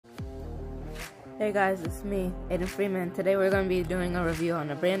Hey guys, it's me, Aiden Freeman. Today we're going to be doing a review on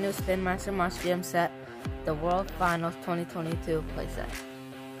a brand new Spin Master Monster Jam set, the World Finals 2022 playset.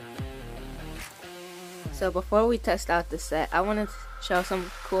 So before we test out the set, I want to show some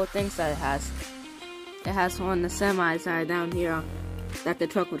cool things that it has. It has one of the semis that are down here that the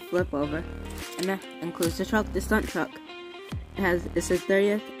truck would flip over, and that includes the truck, the Stunt Truck. It's a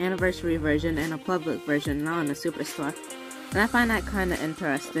 30th anniversary version and a public version, not on the Superstore. And I find that kind of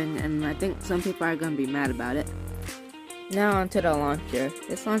interesting, and I think some people are going to be mad about it. Now onto the launcher.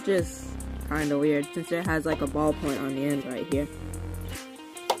 This launcher is kind of weird since it has like a ballpoint on the end right here.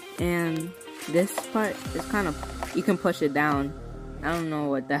 And this part is kind of, you can push it down. I don't know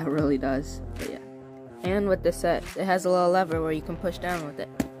what that really does, but yeah. And with the set, it has a little lever where you can push down with it.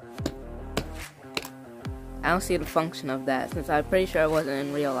 I don't see the function of that since I'm pretty sure it wasn't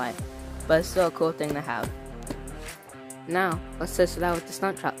in real life, but it's still a cool thing to have. Now, let's test it out with the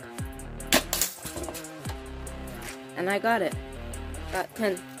Stunt Truck. And I got it. Got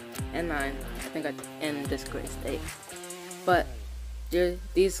 10 and 9. I think I in disgrace state. But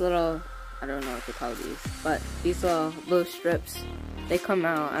these little, I don't know what to call these, but these little blue strips, they come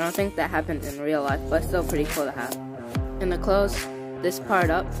out. I don't think that happened in real life, but it's still pretty cool to have. And to close this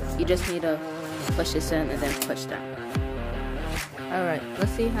part up, you just need to push this in and then push down. Alright,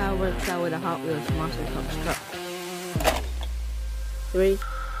 let's see how it works out with a Hot Wheels Monster Truck. 3,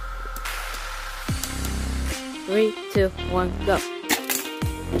 2, 1, go.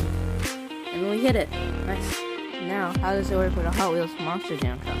 And we hit it. Nice. Now, how does it work with a Hot Wheels Monster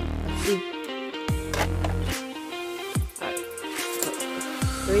Jam truck? Let's see. Alright.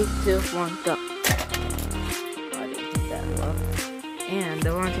 3, 2, 1, go. Oh, I didn't hit that well. And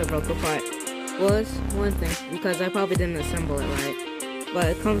the launcher broke apart. Well, it's one thing, because I probably didn't assemble it right. But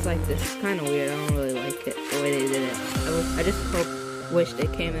it comes like this. It's kind of weird. I don't really like it, the way they did it. I just wish they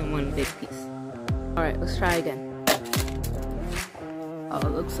came in one big piece. Alright, let's try again. Oh,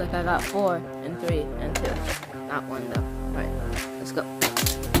 it looks like I got 4 and 3 and 2. Not 1 though. Alright, let's go.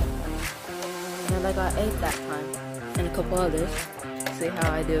 And I got 8 that time. And a couple others. Let's see how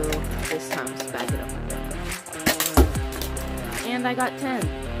I do this time. Let's back it up a bit. And I got 10.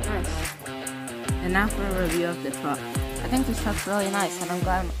 Nice. And now for a review of the truck. I think this truck's really nice, and I'm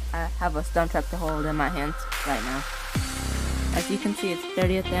glad I have a Stunt Truck to hold in my hands right now. As you can see, it's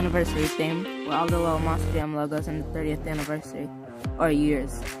 30th anniversary theme with all the little Monster Jam logos and the 30th anniversary, or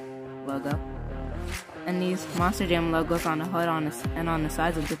year's logo. And these Monster Jam logos on the hood and on the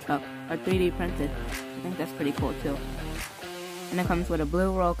sides of the truck are 3D printed. I think that's pretty cool too. And it comes with a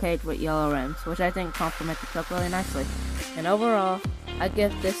blue roll cage with yellow rims, which I think complement the truck really nicely. And overall, I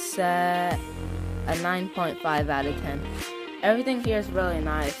give this set a 9.5 out of 10. Everything here is really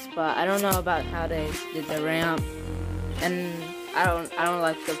nice, but I don't know about how they did the ramp. And I don't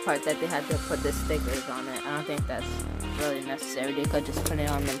like the part that they had to put the stickers on it. I don't think that's really necessary. They could just print it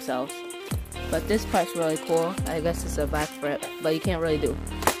on themselves. But this part's really cool. I guess it's a back flip, but you can't really do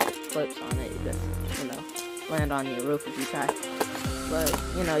flips on it. You just, land on your roof if you try. But,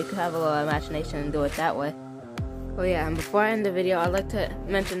 you could have a little imagination and do it that way. Oh yeah, and before I end the video, I'd like to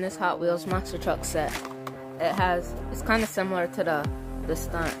mention this Hot Wheels Monster Truck set. It's kind of similar to the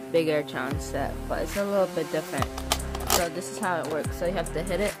Stunt Big Air Challenge set, but it's a little bit different. So this is how it works. So you have to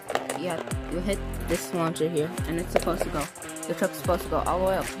hit it. You hit this launcher here, and it's supposed to go. The truck's supposed to go all the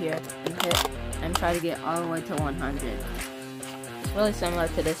way up here and hit and try to get all the way to 100. It's really similar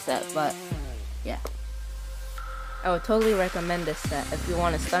to this set, but yeah. I would totally recommend this set if you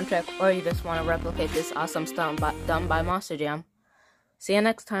want a stunt trick or you just want to replicate this awesome stunt done by Monster Jam. See you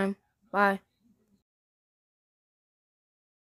next time. Bye.